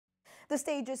The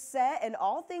stage is set and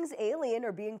all things alien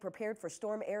are being prepared for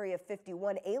Storm Area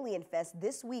 51 Alien Fest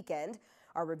this weekend.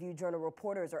 Our Review Journal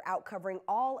reporters are out covering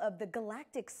all of the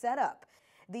galactic setup.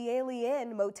 The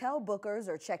Alien motel bookers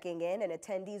are checking in and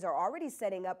attendees are already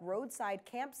setting up roadside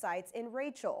campsites in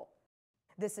Rachel.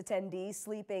 This attendee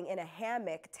sleeping in a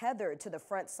hammock tethered to the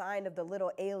front sign of the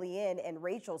little Alien and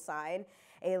Rachel sign.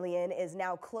 Alien is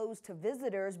now closed to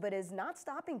visitors but is not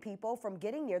stopping people from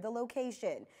getting near the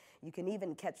location. You can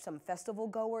even catch some festival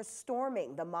goers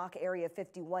storming the mock Area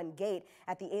 51 gate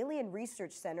at the Alien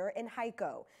Research Center in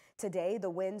Hiko. Today, the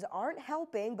winds aren't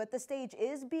helping, but the stage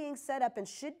is being set up and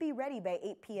should be ready by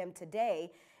 8 p.m.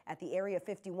 today at the Area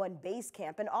 51 base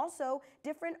camp, and also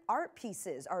different art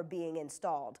pieces are being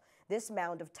installed. This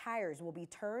mound of tires will be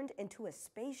turned into a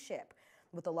spaceship.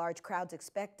 With the large crowds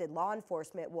expected, law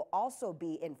enforcement will also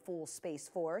be in full space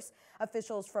force.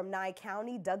 Officials from Nye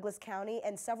County, Douglas County,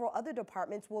 and several other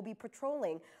departments will be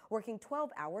patrolling, working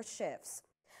 12-hour shifts.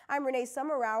 I'm Renee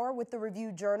Summerour with the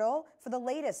Review Journal. For the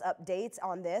latest updates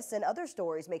on this and other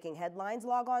stories making headlines,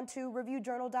 log on to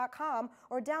reviewjournal.com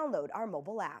or download our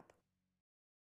mobile app.